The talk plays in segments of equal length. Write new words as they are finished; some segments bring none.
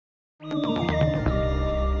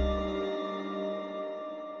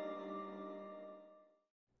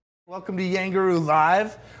Welcome to YANGAROO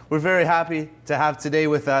Live. We're very happy to have today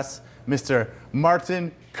with us Mr.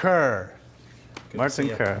 Martin Kerr. Martin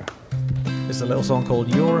Kerr. This is a little song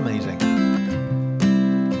called You're Amazing.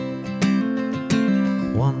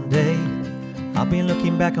 One day, I'll be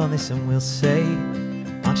looking back on this and we'll say,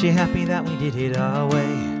 aren't you happy that we did it our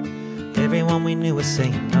way? Everyone we knew was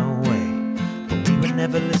saying no way, but we were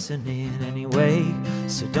never listening anyway.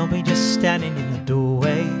 So don't be just standing in the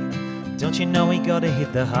doorway. Don't you know we gotta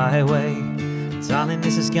hit the highway? Darling,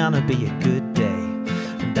 this is gonna be a good day.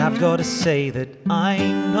 And I've gotta say that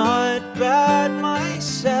I'm not bad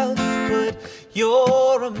myself, but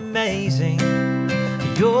you're amazing.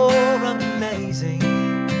 You're amazing.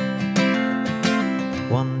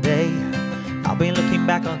 One day, I'll be looking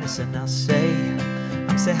back on this and I'll say,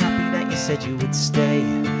 I'm so happy that you said you would stay.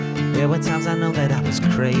 There were times I know that I was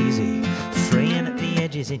crazy, fraying at the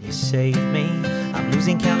edges and you saved me. I'm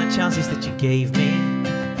losing count of chances that you gave me.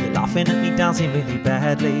 You're laughing at me dancing really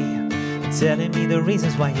badly, telling me the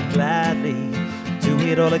reasons why you gladly do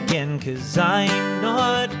it all again. Cause I'm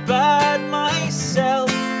not bad myself,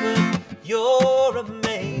 but you're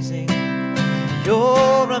amazing.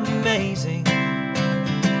 You're amazing.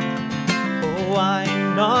 Oh,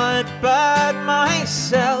 I'm not bad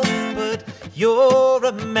myself, but you're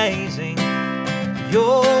amazing.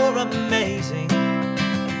 You're amazing.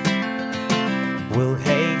 Well,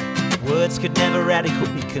 hey, words could never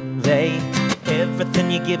adequately convey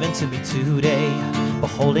everything you're giving to me today. But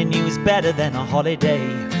holding you is better than a holiday,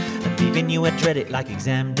 and leaving you, I dread it like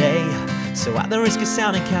exam day. So at the risk of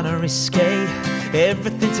sounding kinda risque,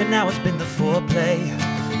 everything to now has been the foreplay.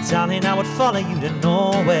 Darling, I would follow you to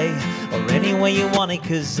Norway, or anywhere you want it.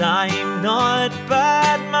 Cause I'm not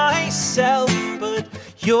bad myself, but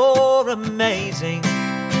you're amazing.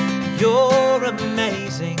 You're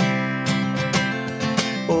amazing.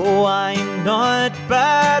 Oh, I'm not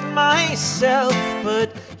bad myself,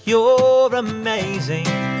 but you're amazing.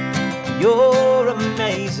 You're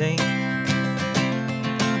amazing.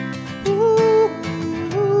 Ooh,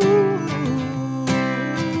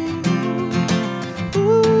 ooh,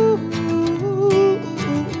 ooh,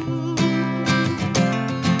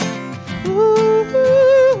 ooh.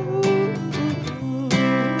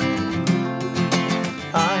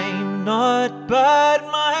 I'm not bad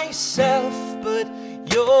myself, but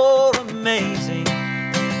you're amazing.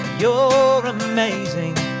 You're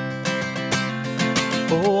amazing.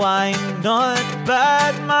 Oh, I'm not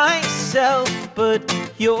bad myself, but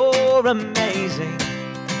you're amazing.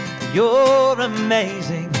 You're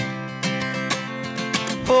amazing.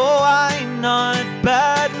 Oh, I'm not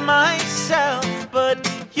bad myself, but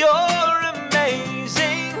you're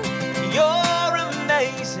amazing. You're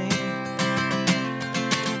amazing.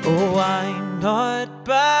 Oh, I'm not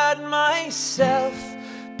bad myself,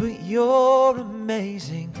 but you're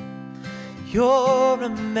amazing. You're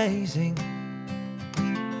amazing.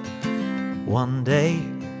 One day,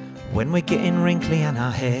 when we're getting wrinkly and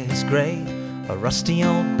our hair's grey, a rusty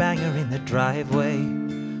old banger in the driveway,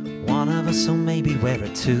 one of us will maybe wear a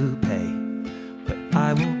toupee, but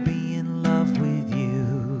I will be in love with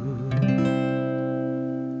you.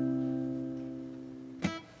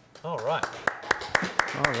 All right.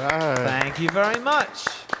 All right. Thank you very much.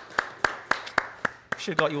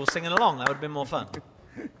 Should have got you all singing along. That would have been more fun.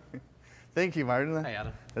 Thank you, Martin. Hey,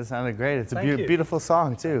 Adam. That sounded great. It's a Thank you. beautiful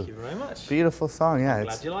song, too. Thank you very much. Beautiful song, yeah. I'm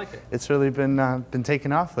glad you like it. It's really been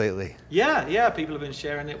taking off lately. Yeah. People have been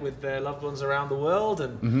sharing it with their loved ones around the world,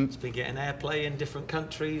 and it's been getting airplay in different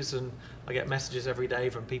countries. And I get messages every day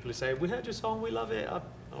from people who say, "We heard your song, we love it,"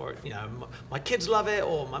 or you know, "My kids love it,"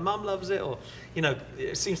 or "My mum loves it," or you know,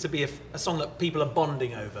 it seems to be a song that people are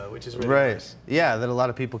bonding over, which is really nice. Yeah, that a lot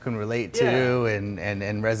of people can relate to and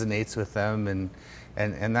resonates with them, and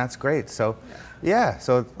that's great. So yeah,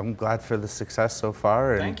 so I'm glad for the success so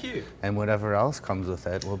far. And, thank you. And whatever else comes with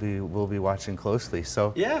it, we'll be watching closely.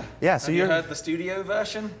 So yeah. So have you heard the studio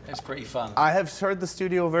version? It's pretty fun. I have heard the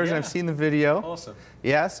studio version. I've seen the video. Awesome.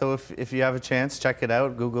 Yeah. So if you have a chance, check it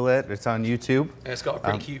out. Google it. It's on YouTube. It's got a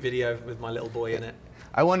pretty cute video with my little boy in it.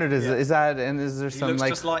 I wondered, is there He some looks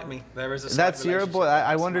like? just like me. There is a. That's your boy.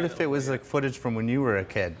 I wondered if it was like footage from when you were a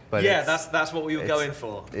kid. But yeah, that's what we were going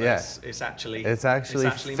for. Yeah, it's actually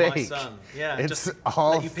fake. my son. Yeah, it's just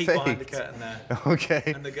all let you peek behind the curtain there. Okay.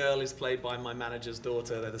 And the girl is played by my manager's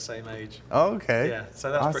daughter. They're the same age. Oh, okay. Yeah,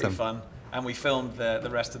 so that's awesome. Pretty fun. And we filmed the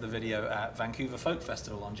rest of the video at Vancouver Folk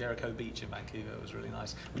Festival on Jericho Beach in Vancouver. It was really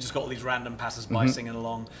nice. We just got all these random passers-by singing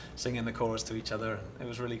along, singing the chorus to each other. It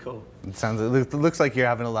was really cool. It looks like you're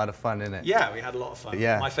having a lot of fun in it. Yeah, we had a lot of fun.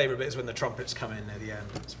 Yeah. My favorite bit is when the trumpets come in near the end.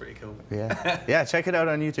 It's pretty cool. Yeah. Yeah, check it out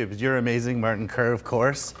on YouTube. You're amazing, Martin Kerr, of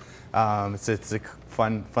course. It's a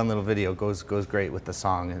fun little video. Goes great with the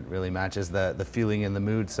song. It really matches the feeling and the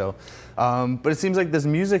mood. So, but it seems like this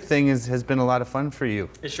music thing has been a lot of fun for you.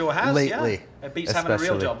 It sure has. Lately, yeah. It beats having a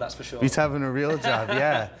real job, that's for sure. Beats having a real job.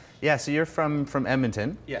 Yeah, yeah. So you're from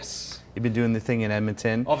Edmonton. Yes. You've been doing the thing in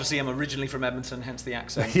Edmonton. Obviously, I'm originally from Edmonton, hence the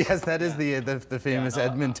accent. Yes, that is the famous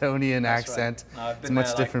Edmontonian accent. Right. No, I've been it's much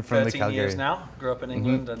there different like from the 13 Calgary. years now. Grew up in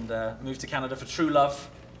England and moved to Canada for true love.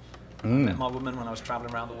 I met my woman when I was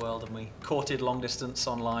traveling around the world, and we courted long distance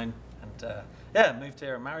online. And yeah, moved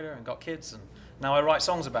here and married her and got kids, and now I write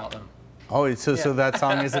songs about them. Oh, so that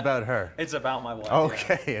song is about her? It's about my wife.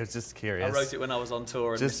 Okay, yeah. I was just curious. I wrote it when I was on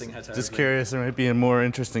tour and missing her terribly. Just curious, there might be a more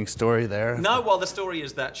interesting story there. No, well, the story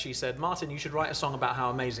is that she said, Martin, you should write a song about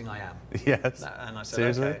how amazing I am. Yes. And I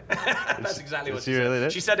said, seriously? okay. That's exactly what she really said.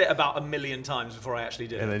 did? She said it about 1 million times before I actually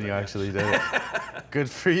did it. And then you yeah. actually did it. Good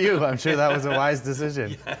for you. I'm sure that was a wise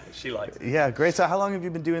decision. Yeah, she liked it. Yeah, great. So how long have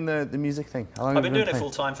you been doing the music thing? How long I've been doing playing? it full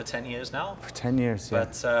time for 10 years now. For 10 years, yeah.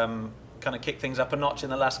 But kind of kicked things up a notch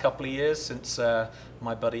in the last couple of years since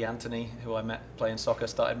my buddy Anthony, who I met playing soccer,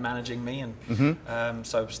 started managing me, and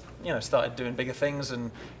so started doing bigger things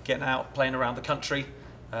and getting out, playing around the country.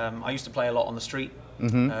 I used to play a lot on the street,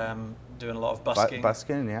 doing a lot of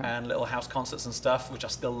busking, yeah, and little house concerts and stuff, which I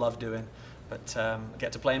still love doing. But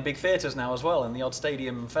get to play in big theatres now as well, and the odd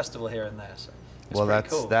stadium festival here and there. So it's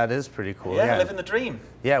cool. That is pretty cool. Yeah, living the dream.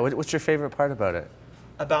 Yeah, what's your favorite part about it?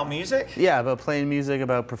 About music? Yeah, about playing music,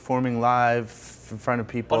 about performing live in front of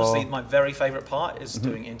people. Honestly, my very favorite part is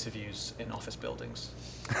doing interviews in office buildings.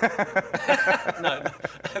 no,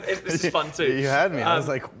 this is fun too. You had me. I was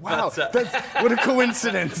like, wow, what a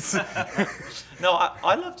coincidence. No,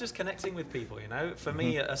 I love just connecting with people, you know. For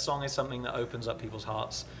me, a song is something that opens up people's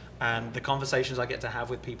hearts. And the conversations I get to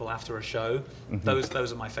have with people after a show,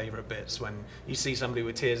 those are my favorite bits. When you see somebody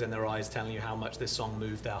with tears in their eyes telling you how much this song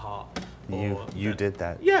moved their heart. You did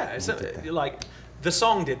that. Yeah, it's like the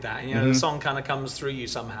song did that. You know, the song kind of comes through you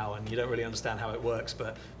somehow, and you don't really understand how it works.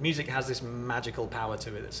 But music has this magical power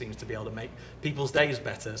to it that seems to be able to make people's days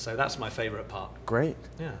better. So that's my favorite part. Great.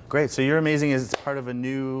 Yeah. Great. So You're Amazing is part of a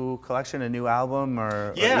new collection, a new album,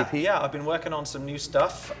 or EP? Yeah. I've been working on some new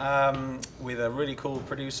stuff with a really cool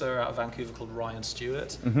producer out of Vancouver called Ryan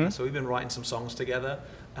Stewart. So we've been writing some songs together,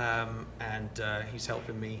 and he's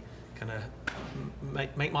helping me kind of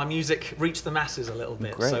make my music reach the masses a little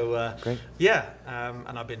bit. Great. So Great. yeah,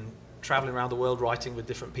 and I've been traveling around the world writing with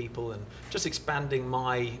different people and just expanding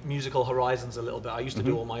my musical horizons a little bit. I used to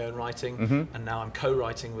do all my own writing, and now I'm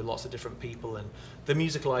co-writing with lots of different people, and the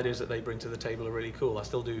musical ideas that they bring to the table are really cool. I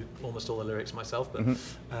still do almost all the lyrics myself, but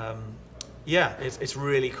yeah, it's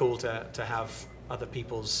really cool to have other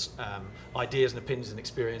people's ideas and opinions and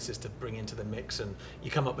experiences to bring into the mix, and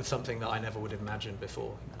you come up with something that I never would have imagined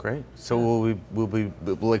before. Great. So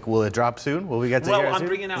will it drop soon? Will we get to hear it soon? I'm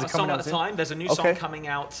bringing out a song at a time. There's a new song coming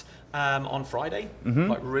out on Friday,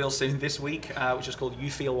 like real soon this week, which is called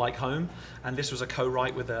You Feel Like Home, and this was a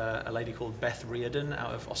co-write with a lady called Beth Reardon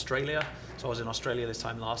out of Australia. So I was in Australia this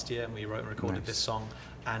time last year, and we wrote and recorded this song.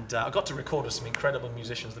 And I got to record with some incredible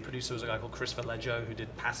musicians. The producer was a guy called Chris Vallejo, who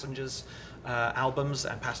did Passengers albums,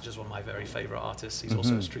 and Passengers one of my very favourite artists. He's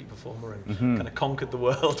also a street performer and kind of conquered the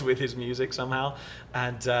world with his music somehow.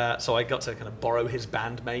 And so I got to kind of borrow his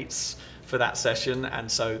bandmates for that session, and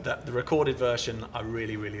so the recorded version I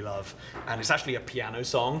really, really love. And it's actually a piano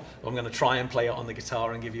song. I'm going to try and play it on the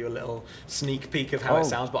guitar and give you a little sneak peek of how it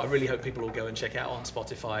sounds, but I really hope people will go and check it out on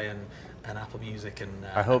Spotify and Apple Music, and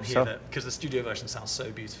I hope so, because the studio version sounds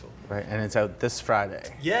so beautiful. Right, and it's out this Friday.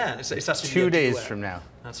 Yeah, it's actually 2 days from now.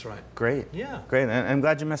 That's right. Great. Yeah. Great, and I'm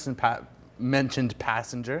glad you mentioned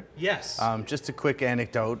Passenger. Yes. Just a quick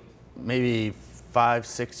anecdote, maybe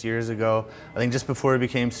 5-6 years ago, I think just before it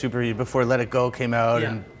became before Let It Go came out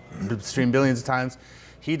and streamed billions of times,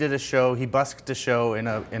 he did a show, he busked a show in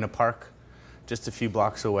a park just a few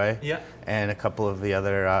blocks away. Yeah. And a couple of the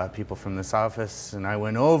other people from this office, and I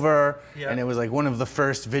went over, and it was like one of the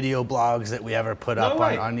first video blogs that we ever put up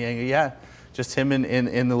on YANGAROO. Yeah, just him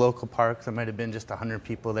in the local park. There might have been just 100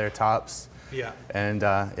 people there tops. Yeah. And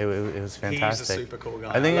it was fantastic. He's a super cool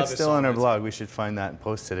guy. I think it's still on our blog. We should find that and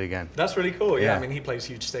post it again. That's really cool. Yeah. I mean, he plays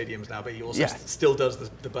huge stadiums now, but he also still does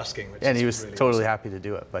the busking. Which and he was really totally awesome. happy to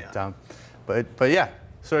do it. But yeah.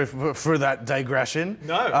 Sorry for that digression.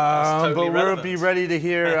 No, that's totally but relevant. we'll be ready to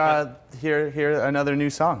hear hear another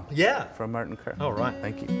new song. Yeah. From Martin Kerr. All right.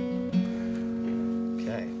 Thank you.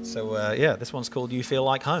 Okay. So yeah, this one's called You Feel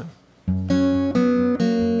Like Home.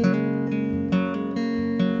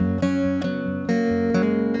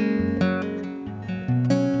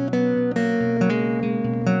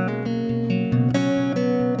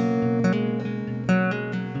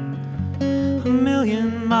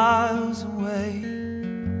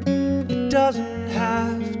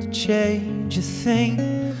 change a thing.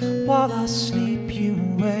 While I sleep you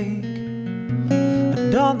awake,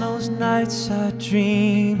 and on those nights I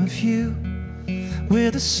dream of you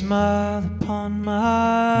with a smile upon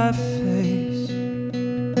my face.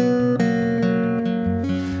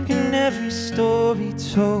 In every story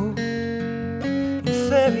told, in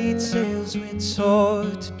fairy tales we're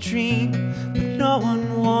taught to dream, but no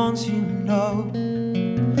one wants you to know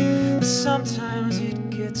that sometimes it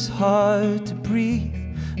gets hard to breathe.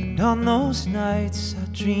 And on those nights I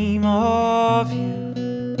dream of you.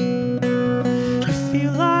 You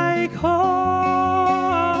feel like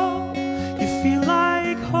home, you feel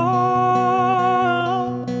like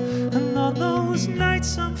home. And on those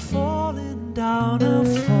nights I'm falling down, I'll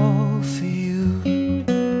fall for you.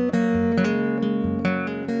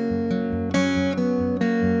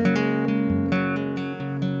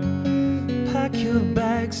 Pack your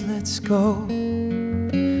bags, let's go.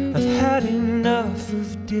 I've had enough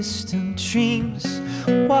of distant dreams.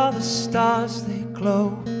 While the stars they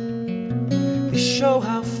glow, they show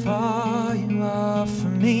how far you are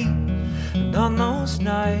from me. And on those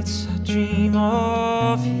nights I dream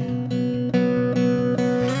of you.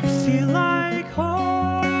 You feel like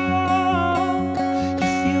home, you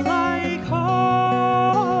feel like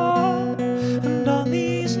home. And on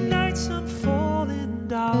these nights I'm falling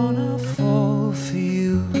down, I'll fall for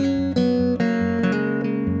you.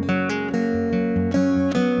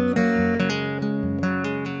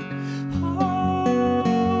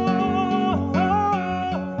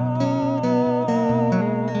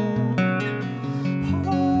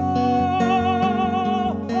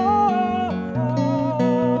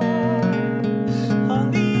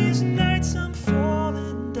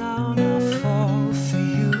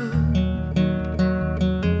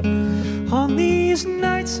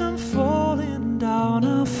 I'm falling down,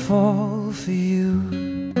 I'll fall for you.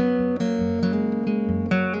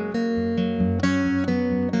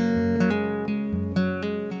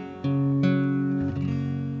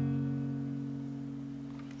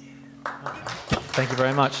 Thank you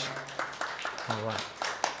very much. All right.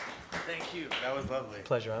 Thank you. That was lovely.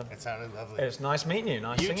 Pleasure, Adam. It sounded lovely. It's nice meeting you.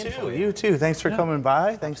 Nice singing for you. You too. Thanks for coming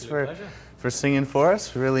by. Thanks for singing for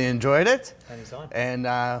us. We really enjoyed it. Anytime. And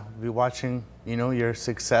we'll be watching, you know, your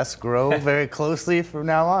success grow very closely from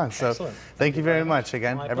now on. So excellent. Thank you very much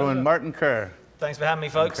again. My Everyone, pleasure. Martin Kerr. Thanks for having me,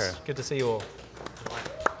 folks. Kerr. Good to see you all.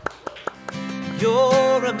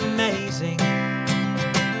 You're amazing.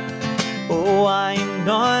 Oh, I'm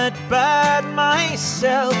not bad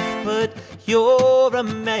myself, but you're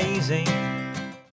amazing.